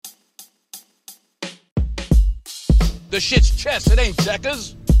The shit's chess, it ain't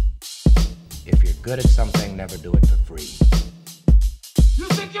checkers. If you're good at something, never do it for free. You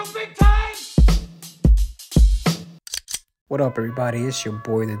think you're big time? What up, everybody? It's your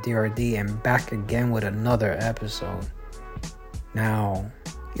boy, the DRD, and back again with another episode. Now,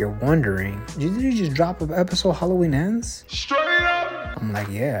 you're wondering, did you just drop an episode Halloween Ends? Straight up! I'm like,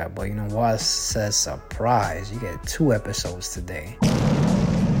 yeah, but you know what? It says surprise. You get 2 episodes today.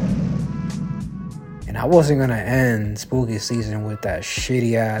 And I wasn't gonna end spooky season with that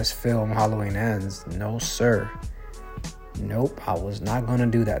shitty ass film Halloween Ends. No, sir. Nope, I was not gonna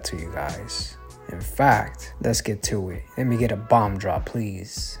do that to you guys. In fact, let's get to it. Let me get a bomb drop,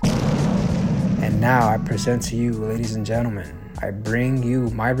 please. And now I present to you, ladies and gentlemen, I bring you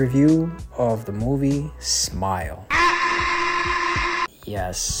my review of the movie Smile.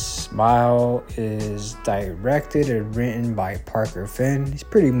 Yes, Smile is directed and written by Parker Finn. He's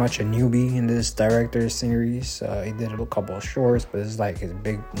pretty much a newbie in this director series. He did a couple of shorts, but it's like his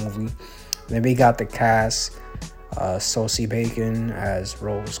big movie. Then we got the cast, Sosie Bacon as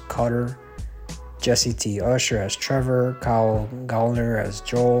Rose Cutter, Jesse T. Usher as Trevor, Kyle Gallner as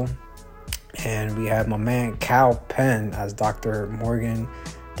Joel, and we have my man Kal Penn as Dr. Morgan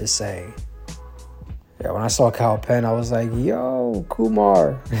Desai. Yeah, when I saw Kal Penn, I was like, yo,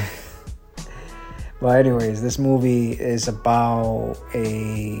 Kumar. But anyways, this movie is about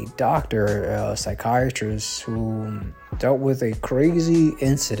a doctor, a psychiatrist, who dealt with a crazy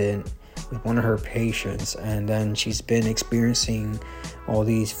incident with one of her patients, and then she's been experiencing all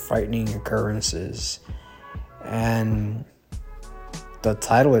these frightening occurrences. And the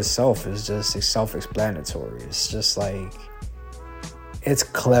title itself is just self-explanatory. It's just like, it's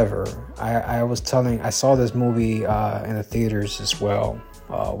clever. I saw this movie in the theaters as well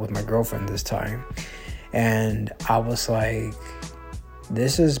with my girlfriend this time, and I was like,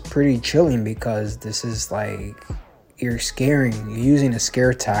 this is pretty chilling because this is like, you're using a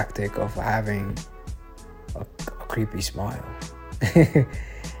scare tactic of having a creepy smile.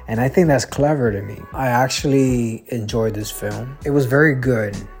 And I think that's clever to me. I actually enjoyed this film. It was very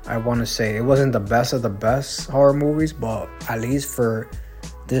good. I want to say it wasn't the best of the best horror movies, but at least for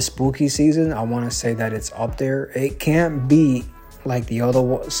this spooky season, I want to say that it's up there. It can't be like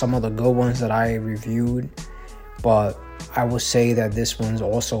some of the good ones that I reviewed, but I will say that this one's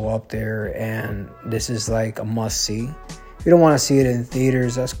also up there, and this is like a must see. If you don't want to see it in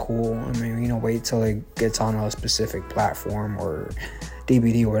theaters, that's cool. I mean, wait till it gets on a specific platform or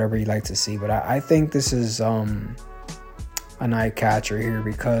DVD or whatever you like to see. But I think this is an eye catcher here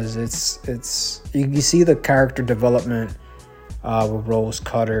because it's you see the character development with Rose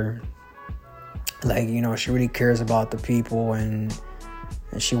Cutter. Like, she really cares about the people and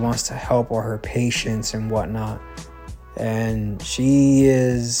she wants to help all her patients and whatnot. And she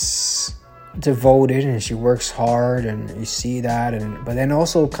is devoted and she works hard, and you see that. But then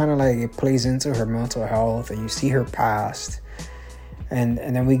also kind of like it plays into her mental health, and you see her past. And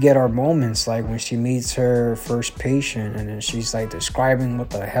then we get our moments like when she meets her first patient, and then she's like describing what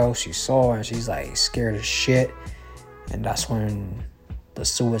the hell she saw, and she's like scared as shit. And that's when the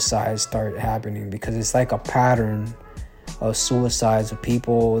suicides start happening, because it's like a pattern of suicides of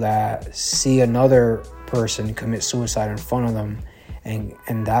people that see another person commit suicide in front of them,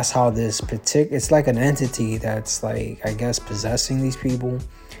 and that's how this it's like an entity that's like, I guess, possessing these people,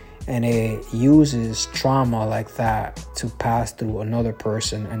 and it uses trauma like that to pass through another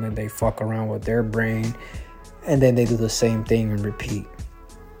person, and then they fuck around with their brain, and then they do the same thing and repeat.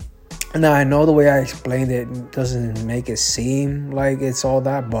 Now, I know the way I explained it doesn't make it seem like it's all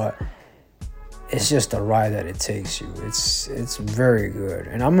that, but it's just the ride that it takes you. It's very good.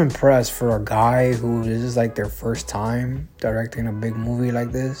 And I'm impressed for a guy who this is like their first time directing a big movie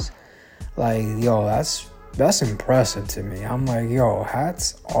like this. Like, yo, that's impressive to me. I'm like, yo,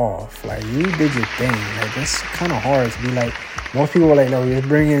 hats off. Like, you did your thing. Like, it's kind of hard to be like, most people are like, no, just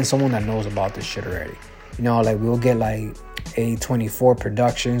bring in someone that knows about this shit already. Like, we'll get like A24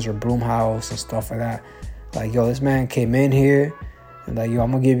 Productions or Blumhouse and stuff like that. Like, yo, this man came in here and like, yo, I'm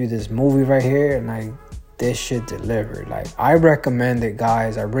gonna give you this movie right here, and like, this shit delivered. Like, I recommend it,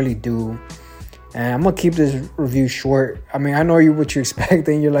 guys. I really do. And I'm gonna keep this review short. I mean, I know what you're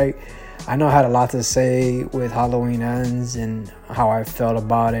expecting. You're like, I know I had a lot to say with Halloween Ends and how I felt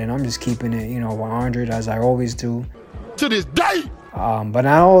about it, and I'm just keeping it, 100 as I always do. To this day! But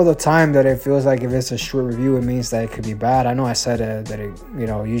not all the time that it feels like if it's a short review, it means that it could be bad. I know I said that it,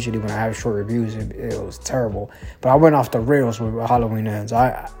 usually when I have short reviews, it was terrible. But I went off the rails with Halloween Ends.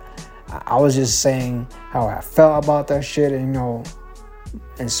 I was just saying how I felt about that shit, and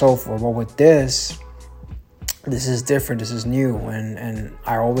so forth. But with this is different. This is new, and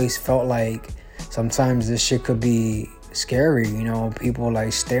I always felt like sometimes this shit could be scary, you know, people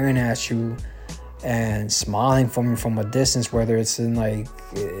like staring at you and smiling from a distance, whether it's in like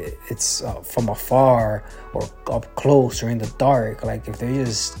it's from afar or up close or in the dark. Like if they're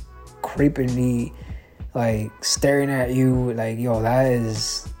just creepily like staring at you, like, yo, that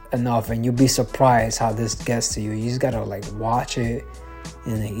is enough. And you'll be surprised how this gets to you. You just gotta like watch it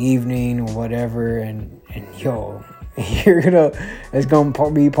in the evening or whatever, and yo, it's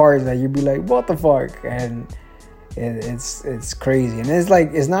gonna be parts that you'll be like, what the fuck? And it's crazy. And it's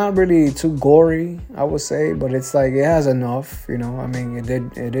like, it's not really too gory, I would say, but it's like, it has enough, you know. I mean,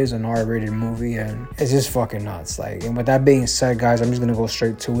 it is an R-rated movie, and it's just fucking nuts. Like, and with that being said, guys, I'm just gonna go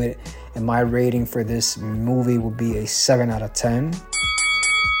straight to it, and my rating for this movie would be a 7 out of 10.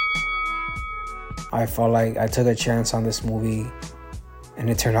 I felt like I took a chance on this movie, and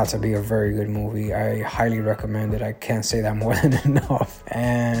it turned out to be a very good movie. I highly recommend it. I can't say that more than enough.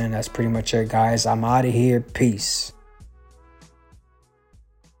 And that's pretty much it, guys. I'm out of here. Peace.